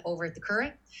action over at the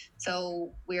Curragh.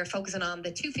 So we are focusing on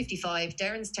the 2:55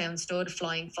 Derrinstown Stud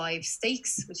Flying 5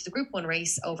 Stakes, which is a Group 1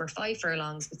 race over 5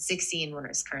 furlongs with 16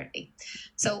 runners currently.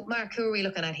 So Mark, who are we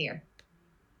looking at here?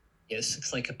 Yes,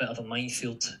 it's like a bit of a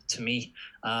minefield to me.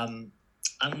 I'm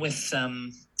with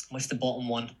the bottom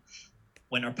one,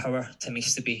 Winter Power to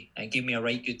Mistaby, and gave me a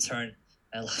right good turn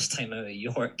last time out at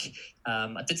York.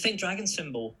 I did think Dragon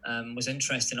Symbol was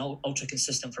interesting, ultra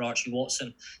consistent for Archie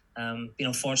Watson. Been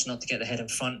unfortunate not to get the head in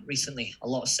front recently. A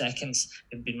lot of seconds.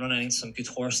 They've been running into some good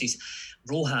horses.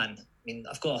 Rohan, I mean,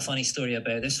 I've got a funny story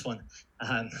about this one.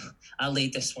 I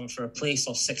laid this one for a place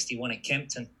off 61 at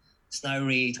Kempton. It's now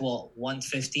rated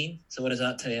 115. So what does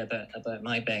that tell you about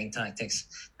my betting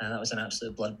tactics? That was an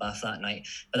absolute bloodbath that night.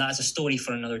 But that is a story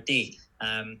for another day.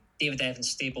 David Evans'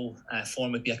 stable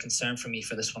form would be a concern for me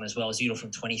for this one as well. 0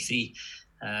 from 23.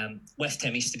 With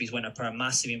Tim Easterby's winter pair,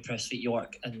 massively impressed at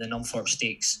York and the Numthorpe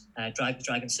Stakes.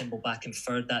 Dragon Symbol back in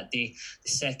third that day.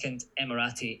 The second,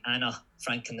 Emirati Anna,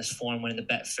 franking this form, winning the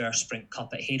Betfair Sprint Cup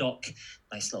at Haydock.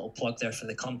 Nice little plug there for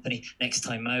the company. Next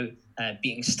time out,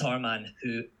 beating Starman,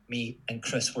 who me and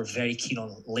Chris were very keen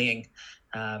on laying.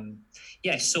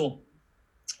 So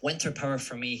winter power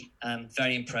for me,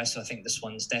 very impressive. I think this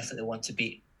one's definitely one to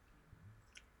beat.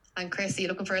 And Chris, are you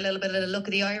looking for a little bit of the look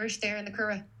of the Irish there in the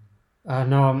Curragh?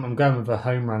 No, I'm going with a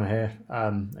home runner here.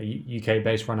 A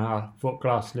UK-based runner. I thought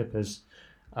Glass Slippers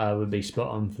would be spot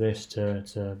on for this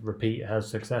to repeat her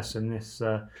success in this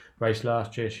race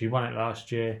last year. She won it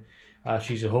last year.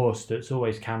 She's a horse that's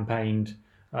always campaigned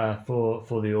for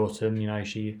the autumn. You know,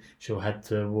 she'll head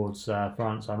towards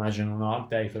France, I imagine, on Arc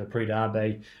Day for the Prix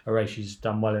d'Abbé, a race she's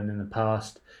done well in the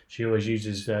past. She always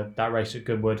uses that race at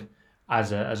Goodwood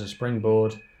as a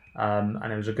springboard. And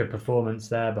it was a good performance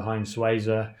there behind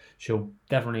Swayzer. She'll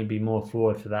definitely be more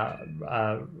forward for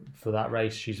that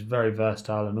race. She's very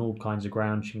versatile on all kinds of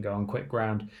ground. She can go on quick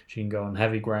ground. She can go on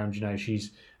heavy ground. You know,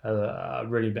 she's a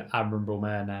really admirable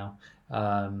mare now.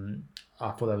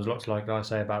 I thought there was lots I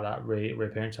say about that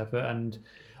reappearance effort, and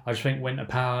I just think Winter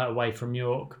Power away from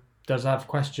York does have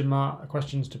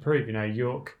questions to prove. You know,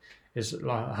 York is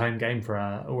like a home game for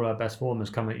her. All her best form has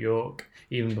come at York,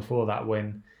 even before that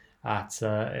win at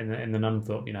in the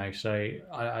Numthorpe, you know. So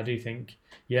I do think,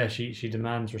 yeah, she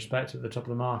demands respect at the top of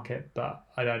the market, but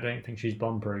I don't think she's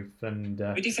bomb-proof. And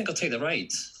who do you think will take the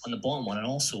ride on the bottom one? And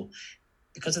also,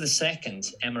 because of the second,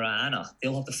 Emirati Anna,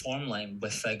 they'll have the form line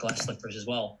with Glass Slippers as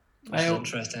well, which is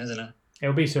interesting, isn't it?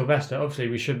 It'll be Sylvester. Obviously,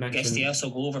 we should mention. STS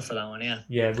will go over for that one, yeah.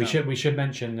 Yeah, we should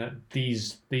mention that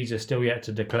these are still yet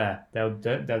to declare. They'll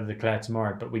declare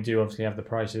tomorrow, but we do obviously have the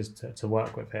prices to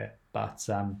work with here. But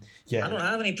yeah, I don't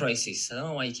have any prices. I don't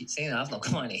know why you keep saying that. I've not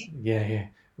got any. Yeah.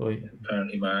 Well, yeah.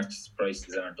 Apparently, Mark's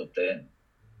prices aren't up there.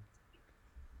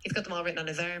 He's got them all written on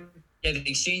his arm. Yeah, the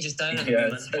exchange is down at the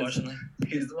moment, unfortunately.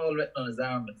 He's them all written on his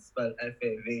arm. It's spelled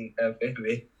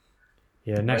FAV.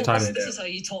 Yeah, next time. This is how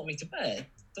you taught me to bet.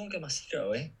 Don't get my secret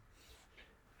away.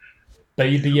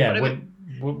 But yeah,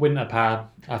 Winter Power,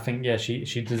 I think, yeah,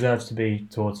 she deserves to be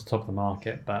towards the top of the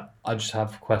market, but I just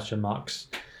have question marks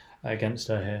against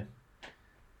her here.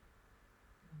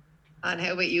 And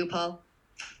how about you, Paul?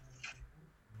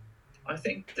 I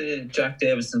think the Jack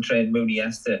Davison trained Mooney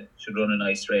Esther should run a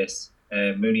nice race.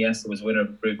 Mooney Esther was winner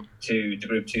of the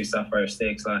Group 2 Sapphire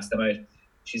Stakes last time out.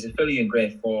 She's a filly in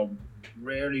great form,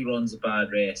 rarely runs a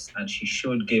bad race, and she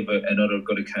should give another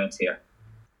good account here.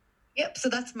 Yep, so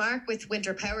that's Mark with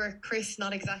Winter Power. Chris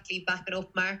not exactly backing up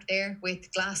Mark there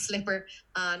with Glass Slipper,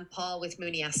 and Paul with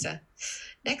Mooney Asta.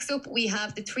 Next up, we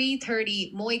have the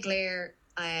 3:30 Moyglare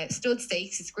Stud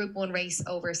Stakes. It's Group 1 race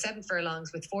over 7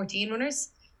 furlongs with 14 runners.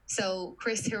 So,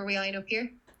 Chris, who are we eyeing up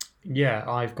here? Yeah,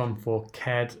 I've gone for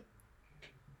Ked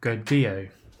Godillo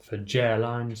for JR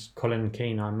Lines. Colin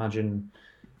Keane, I imagine,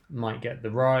 might get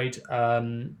the ride.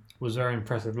 Was very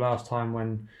impressive last time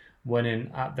when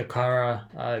winning at the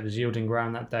Curragh. It was yielding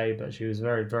ground that day, but she was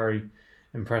very, very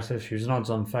impressive. She was an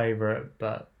odds-on favourite,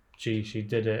 but she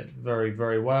did it very,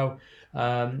 very well.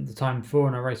 The time before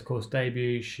in her racecourse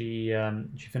debut, she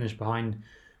finished behind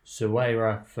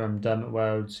Suwaira from Dermot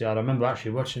Wales Yard. I remember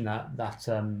actually watching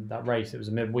that race. It was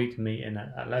a midweek meeting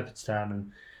at Leopardstown,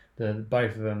 and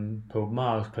both of them pulled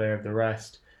miles clear of the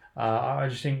rest. I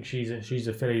just think she's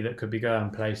a filly that could be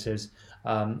going places.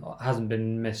 Hasn't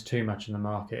been missed too much in the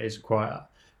market. Is quite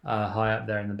high up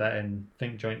there in the betting. I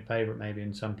think joint favourite maybe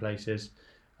in some places.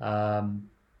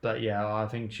 But yeah, I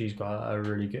think she's got a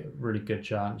really good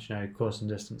chance. You know, course and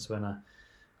distance winner,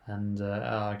 and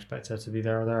I expect her to be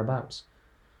there or thereabouts.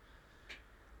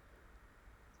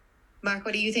 Mark,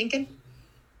 what are you thinking?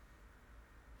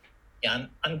 Yeah,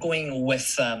 I'm going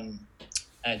with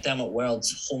Dermot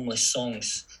World's Homeless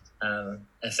Songs.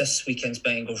 If this weekend's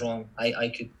betting goes wrong,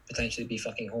 I could potentially be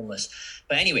fucking homeless.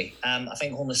 But anyway, I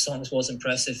think Homeless Songs was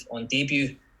impressive on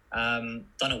debut. Done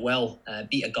it well.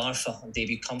 Beat Agartha on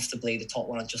debut comfortably. The top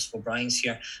one on Just for Brian's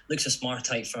here. Looks a smart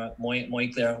type for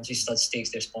Moyglare. Obviously, Stud Stakes,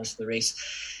 their sponsor the race.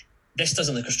 This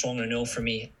doesn't look a strong no for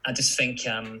me. I just think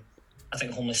I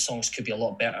think Homeless Songs could be a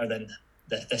lot better than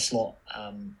this lot.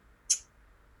 I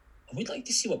would like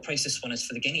to see what price this one is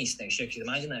for the Guineas next year, because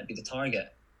imagine that would be the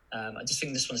target. I just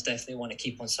think this one's definitely one to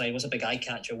keep on side. It was a big eye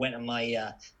catcher. Went on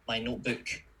my my notebook.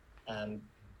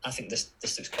 I think this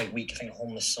looks quite weak. I think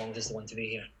Homeless Songs is the one to be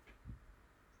here.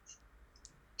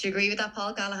 Do you agree with that,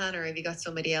 Paul Callahan, or have you got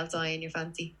somebody else eyeing your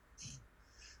fancy?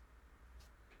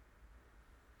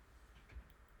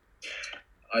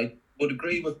 I would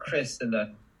agree with Chris in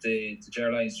that the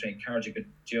Geraldine train, Cardigan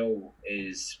Joe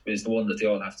is the one that they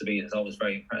all have to beat. It's always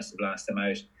very impressive last time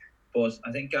out. But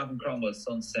I think Gavin Cromwell's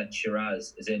Sunset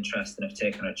Shiraz is interesting if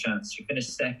taking her chance. She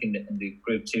finished second in the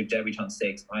Group 2 Debutant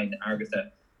Stakes behind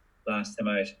Agatha last time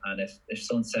out. And if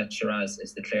Sunset Shiraz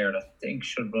is declared, I think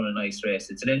should run a nice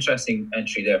race. It's an interesting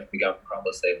entry there for the Gavin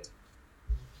Cromwell stable.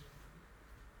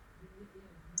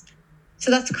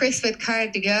 So that's Chris with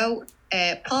Card to Go,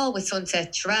 Paul with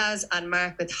Sunset Shiraz, and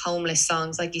Mark with Homeless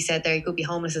Songs. Like you said there, he could be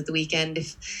homeless at the weekend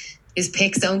if his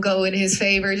picks don't go in his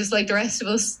favour, just like the rest of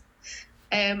us.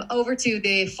 Over to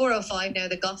the 405 now,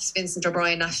 the Goffs Vincent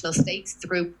O'Brien National Stakes, the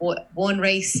Group 1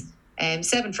 race,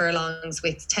 7 furlongs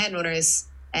with 10 runners.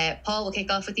 Paul, we'll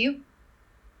kick off with you.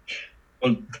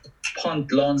 Well,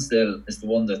 Pont Lonsdale is the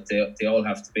one that they all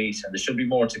have to beat, and there should be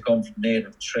more to come from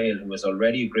Native Trail, who was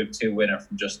already a Group 2 winner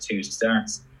from just 2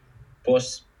 starts.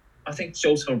 But I think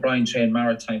Joseph O'Brien trained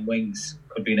Maritime Wings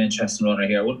could be an interesting runner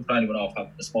here. I wouldn't put anyone off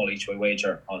having a small each-way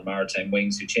wager on Maritime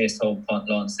Wings, who chased home Pont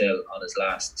Lonsdale on his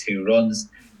last 2 runs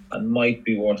and might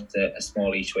be worth a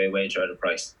small each-way wager at a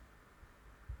price.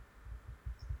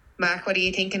 Mark, what are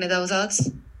you thinking of those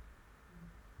odds?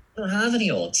 I don't have any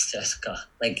odds, Jessica.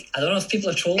 Like, I don't know if people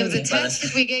are trolling me. It was a me, test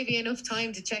if we gave you enough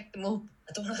time to check them up.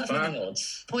 I don't have any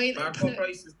odds. Mark, what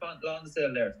price is Pont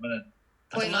Lonsdale there at the minute?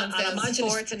 Point Lonsdale's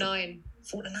 4 to 9.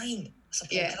 4 to 9. That's a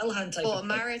Paul Callahan type. But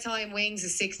Maritime Wings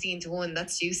is 16 to 1.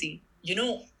 That's juicy. You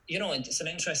know, it's an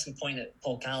interesting point that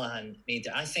Paul Callahan made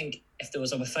there. I think if there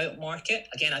was a without market,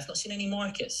 again, I've not seen any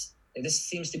markets. Like, this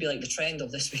seems to be like the trend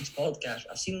of this week's podcast.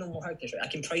 I've seen no markets, right? I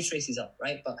can price races up,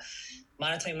 right? But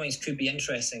Maritime Wings could be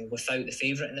interesting without the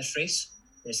favourite in this race.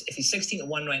 If he's 16 to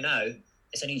 1 right now,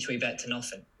 it's an each way bet to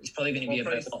nothing. He's probably going to be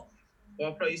about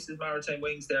what price is Maritime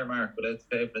Wings there, Mark, without the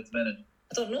favourite at the minute?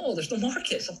 I don't know. There's no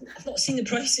markets. I've not seen the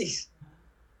prices.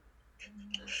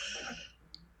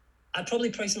 I'd probably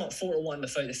price them up 4 to 1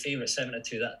 without the favourite 7 to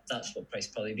 2. That's what price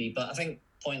probably be. But I think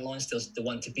Point Lonsdale's the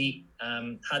one to beat.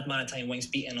 Had Maritime Wings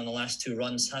beaten on the last 2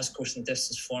 runs. Has course and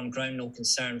distance form. Ground no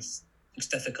concerns. Looks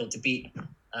difficult to beat.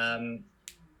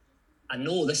 I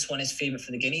know this one is favourite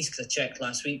for the Guineas because I checked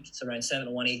last week. It's around 7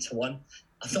 to 1, 8 to 1.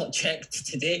 I've not checked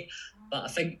today, but I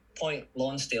think Point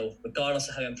Lonsdale, regardless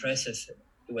of how impressive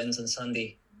he wins on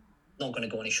Sunday, not going to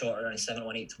go any shorter than 7 to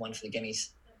 1, 8 to 1 for the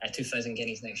Guineas. 2,000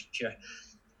 Guineas next year.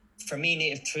 For me,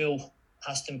 Native Trail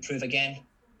has to improve again.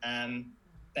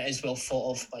 But is well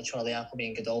thought of by Charlie Appleby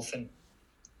and Godolphin.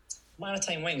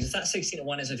 Maritime Wings, if that 16 to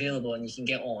 1 is available and you can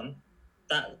get on,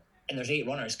 that and there's 8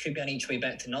 runners, could be an each way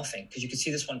bet to nothing, because you could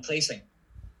see this one placing.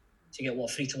 So you get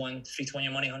 3 to 1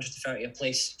 your money, 130 a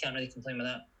place. Can't really complain with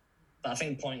that. But I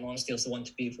think Point Lonsdale's the one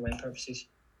to beat for win purposes.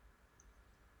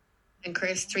 And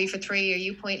Chris, 3 for 3. Are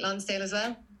you Point Lonsdale as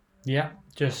well? Yeah,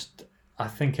 I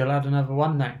think he'll add another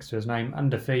one next to his name.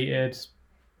 Undefeated.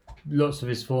 Lots of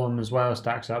his form as well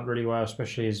stacks up really well,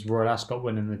 especially his Royal Ascot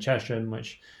win in the Cheshire,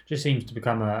 which just seems to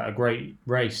become a great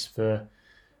race for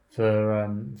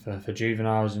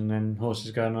juveniles, and then horses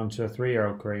going on to a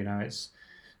 3-year-old career. It's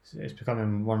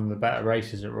becoming one of the better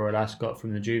races at Royal Ascot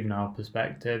from the juvenile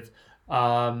perspective.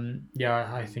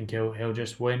 I think he'll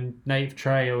just win. Native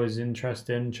Trail is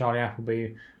interesting. Charlie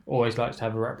Appleby always likes to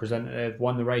have a representative.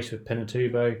 Won the race with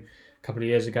Pinatubo a couple of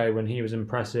years ago when he was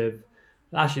impressive.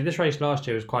 Actually, this race last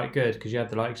year was quite good because you had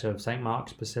the likes of St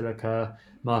Mark's Basilica,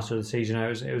 Master of the Seas.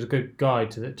 It was a good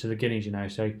guide to the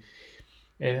Guineas. So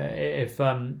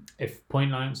if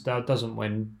Point Lonsdale doesn't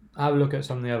win, have a look at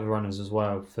some of the other runners as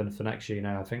well for next year.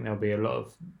 I think there'll be a lot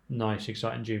of nice,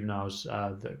 exciting juveniles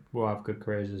that will have good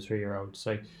careers as 3-year-olds.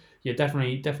 So yeah,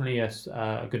 definitely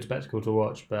a good spectacle to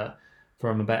watch. But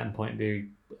from a betting point of view,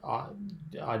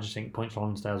 I just think Point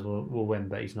Lonsdale will win,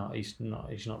 but he's not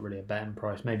really a betting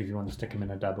price. Maybe if you want to stick him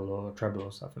in a double or a treble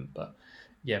or something, but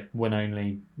yeah, win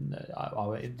only.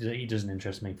 He doesn't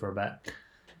interest me for a bet.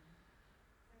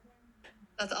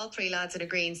 That's all 3 lads in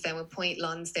agreement then, with Point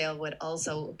Lonsdale with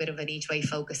also a bit of an each way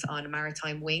focus on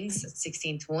Maritime Wings at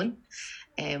 16 to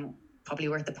 1. Probably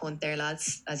worth the punt there,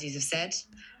 lads, as you have said.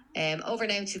 Over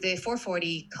now to the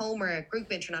 440 Comer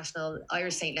Group International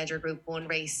Irish St. Ledger Group 1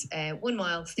 race, 1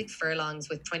 mile, 6 furlongs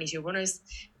with 22 runners.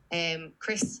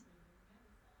 Chris,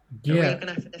 what are we looking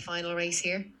at for the final race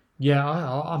here? Yeah,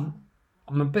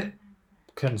 I'm a bit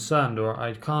concerned, or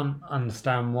I can't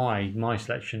understand why my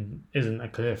selection isn't a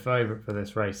clear favourite for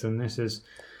this race, and this is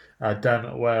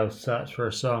Dermot Wales, Search for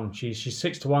a Song. She's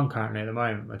 6-1 currently at the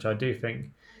moment, which I do think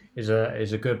is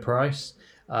a good price.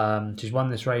 She's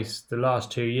won this race the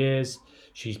last 2 years.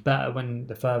 She's better when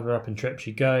the further up in trip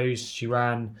she goes. She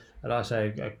ran, like I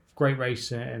say, a great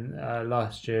race in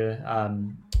last year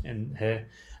in here.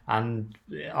 And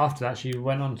after that, she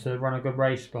went on to run a good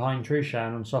race behind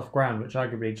Trushan on soft ground, which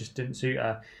arguably just didn't suit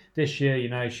her. This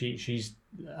year, she's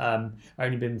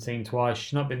only been seen twice.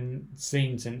 She's not been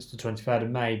seen since the 23rd of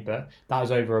May, but that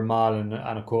was over a mile and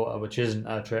a quarter, which isn't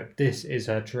her trip. This is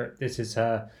her trip. This is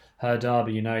her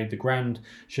derby. The ground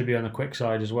should be on the quick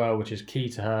side as well, which is key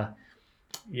to her.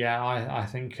 Yeah, I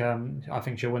think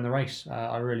she'll win the race.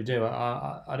 I really do.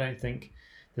 I don't think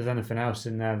there's anything else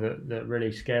in there that really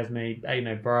scares me. Aidan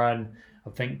O'Brien,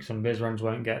 I think some Viz runs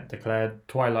won't get declared.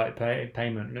 Twilight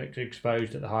Payment looks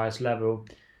exposed at the highest level.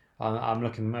 I'm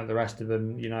looking at the rest of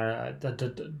them.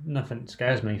 Nothing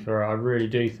scares me for her. I really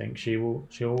do think she will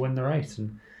win the race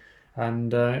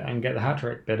and get the hat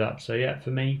trick bid up. So yeah,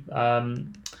 for me,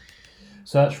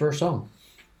 Search for a Song.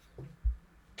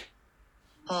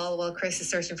 Paul, while Chris is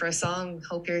searching for a song,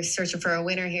 hope you're searching for a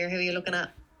winner here. Who are you looking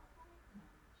at?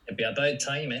 It'd be about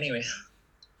time anyway.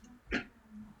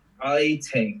 I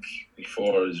think,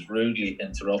 before I was rudely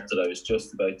interrupted, I was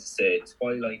just about to say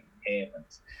Twilight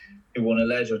Payment, who won a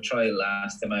leisure trial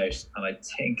last time out, and I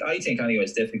think anyway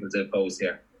it's difficult to oppose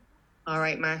here. All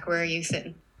right, Mark, where are you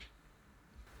sitting?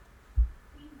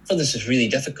 I thought this was really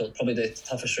difficult, probably the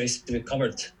toughest race to be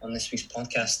covered on this week's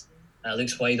podcast.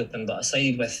 Looks wide open, but I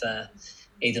sided with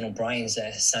Aidan O'Brien's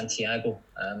Santiago,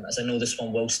 as I know this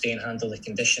one will stay and handle the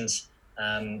conditions.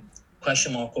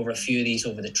 Question mark over a few of these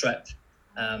over the trip.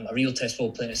 A real test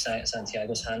will play in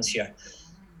Santiago's hands here.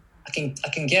 I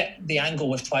can get the angle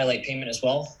with Twilight Payment as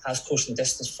well. Has course and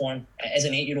distance form. It is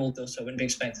an 8-year-old though, so I wouldn't be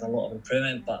expecting a lot of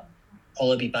improvement, but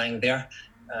probably be bang there.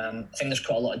 I think there's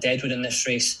quite a lot of deadwood in this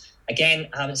race. Again,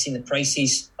 I haven't seen the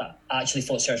prices, but I actually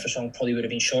thought Search for Song probably would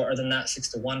have been shorter than that,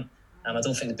 6-1. I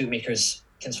don't think the bookmakers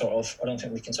I don't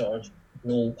think we can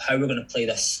know how we're going to play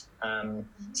this.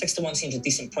 6-1 seems a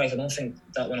decent price. I don't think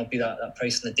that one will be that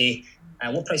price on the day.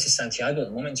 What price is Santiago at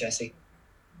the moment, Jesse?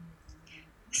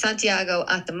 Santiago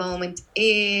at the moment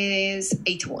is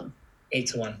 8-1.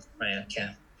 8-1, right? Okay.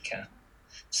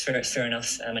 It's fair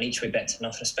enough. An each way bet's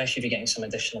enough, especially if you're getting some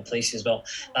additional places as well.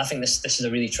 But I think this is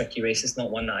a really tricky race. It's not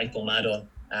one that I'd go mad on.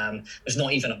 There's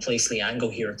not even a placely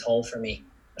angle here at all for me.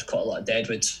 There's quite a lot of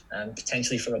deadwoods,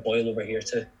 potentially for a boil over here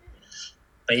too.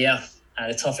 But yeah,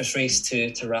 the toughest race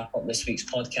to wrap up this week's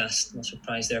podcast. No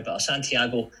surprise there, but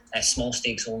Santiago, small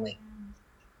stakes only.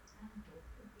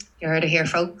 You heard it here,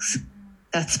 folks.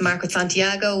 That's Mark with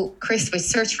Santiago, Chris with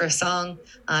Search for a Song,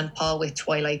 and Paul with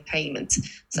Twilight Payment.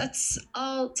 So that's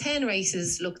all 10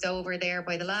 races looked over there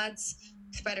by the lads,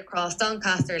 spread across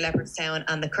Doncaster, Leopardstown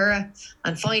and the Curragh.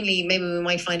 And finally, maybe we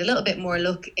might find a little bit more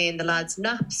luck in the lads'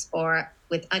 naps or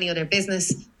with any other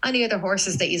business, any other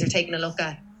horses that you're taking a look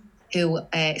at who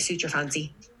suit your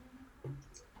fancy.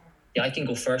 Yeah, I can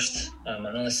go first. I'm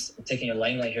taking your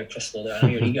limelight here, Chris Loader. I know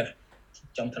you're eager,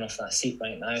 jumping off that seat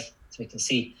right now so we can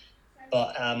see.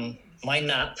 But my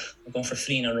nap, I'm going for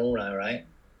 3 in a row now, right?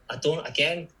 I don't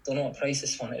know what price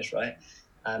this one is, right?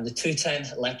 The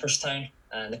 210 at Leopardstown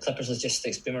and the Clippers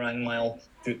Logistics Boomerang Mile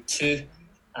Group 2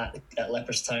 at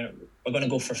Leopardstown. We're going to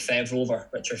go for Fev Rover,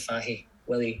 Richard Fahey.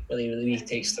 Willie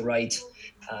takes the ride.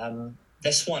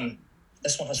 This one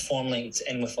has form linked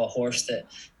in with a horse that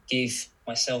gave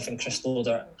myself and Chris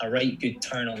Loader a right good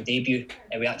turn on debut.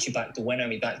 We actually backed the winner.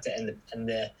 We backed it in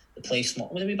the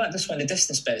placement. When did we back this one? The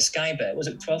distance bet, Sky bet. Was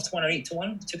it 12-1 or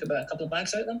 8-1? We took about a couple of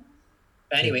bags out of them.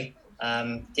 But anyway,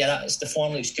 the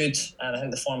form looks good, and I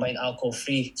think the form behind Alcohol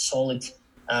Free solid.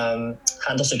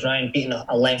 Handles the ground, beating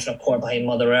a length and a quarter behind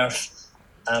Mother Earth.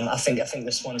 I think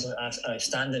this one's an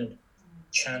outstanding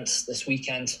chance this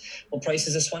weekend. What price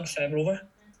is this one, Fev Rover?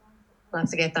 I'll have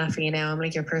to get that for you now. I'm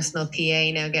like your personal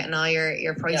PA now, getting all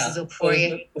your prices up for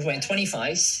you. We've went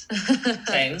 25s,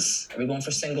 10s. We're going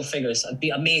for single figures. I'd be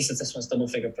amazed if this one's double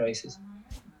figure prices.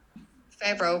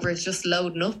 Fev Rover is just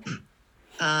loading up,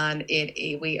 and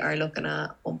we are looking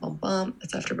at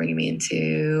It's after bringing me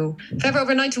into Fev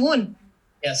Rover 9-1.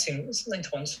 Yeah, it's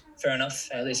 9-1s. Fair enough.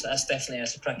 That's definitely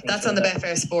a cracking. That's on the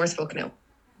Betfair Sportsbook now.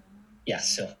 Yeah,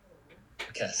 so.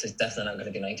 Okay, so it's definitely not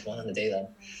going to be 9-1 on the day then.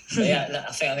 But yeah,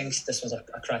 I think this was a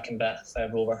cracking bet.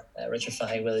 Fev Rover, Richard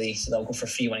Fahey, Willie. So they'll go for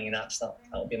free winning naps.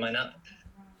 That'll be my nap.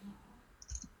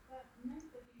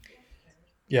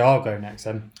 Yeah, I'll go next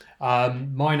then.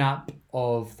 My nap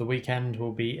of the weekend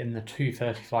will be in the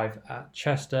 2:35 at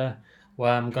Chester.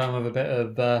 Well, I'm going with a bit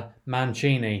of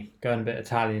Mancini, going a bit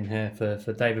Italian here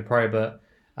for David Probert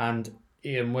and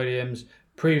Ian Williams.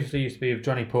 Previously used to be with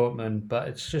Johnny Portman, but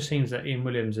it just seems that Ian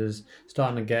Williams is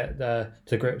starting to get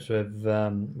to grips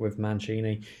with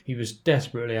Mancini. He was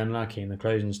desperately unlucky in the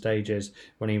closing stages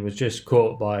when he was just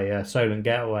caught by Solent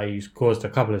Getaway, who's caused a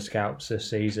couple of scalps this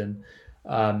season.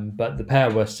 But the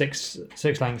pair were six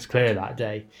lengths clear that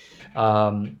day.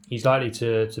 He's likely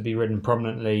to be ridden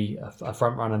prominently a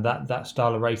front runner. That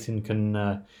style of racing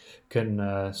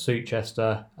can suit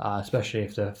Chester, especially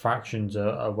if the fractions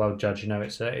are well judged. You know,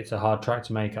 it's a hard track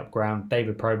to make up ground.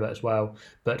 David Probert as well,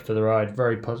 but for the ride,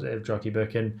 very positive jockey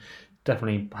booking.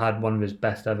 Definitely had one of his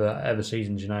best ever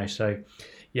seasons. You know, so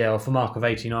yeah, off a mark of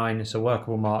 89, it's a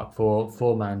workable mark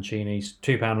for Mancini. He's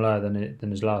 £2 lower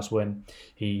than his last win.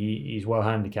 He's well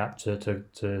handicapped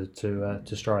to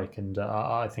strike, and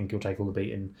I think he'll take all the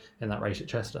beat in that race at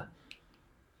Chester.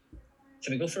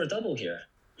 Should we go for a double here,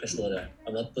 Chris Lauder?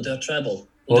 We'll do a treble.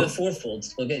 We'll do a fourfold.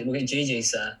 We'll get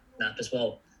JJ's nap as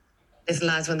well. Listen,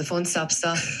 lads, when the fun stops,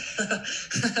 stop.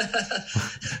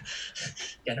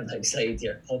 Get him excited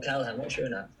here. Paul Callahan, what's your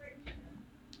nap?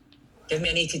 Give me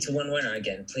an 80-1 winner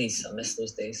again, please. I miss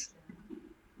those days.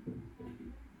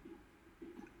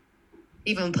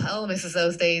 Even Paul misses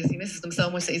those days. He misses them so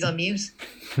much that he's on mute.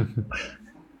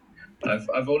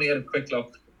 I've only had a quick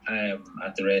look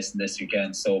at the racing this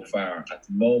weekend so far. At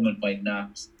the moment, my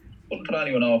naps wouldn't put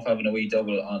anyone off having a wee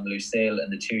double on Lucille in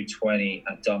the 2:20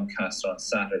 at Doncaster on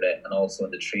Saturday, and also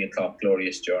in the 3 o'clock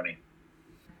Glorious Journey.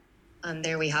 And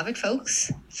there we have it,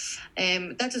 folks.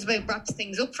 That just about wraps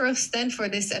things up for us then for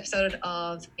this episode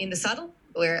of In the Saddle.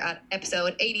 We're at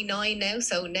episode 89 now,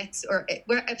 so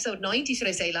we're at episode 90, should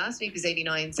I say. Last week was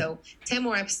 89, so 10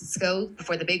 more episodes to go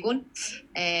before the big one.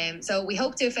 So we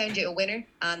hope to have found you a winner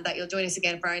and that you'll join us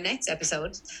again for our next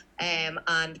episode. And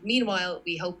meanwhile,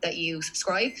 we hope that you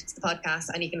subscribe to the podcast,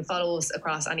 and you can follow us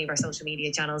across any of our social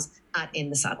media channels at In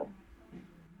the Saddle.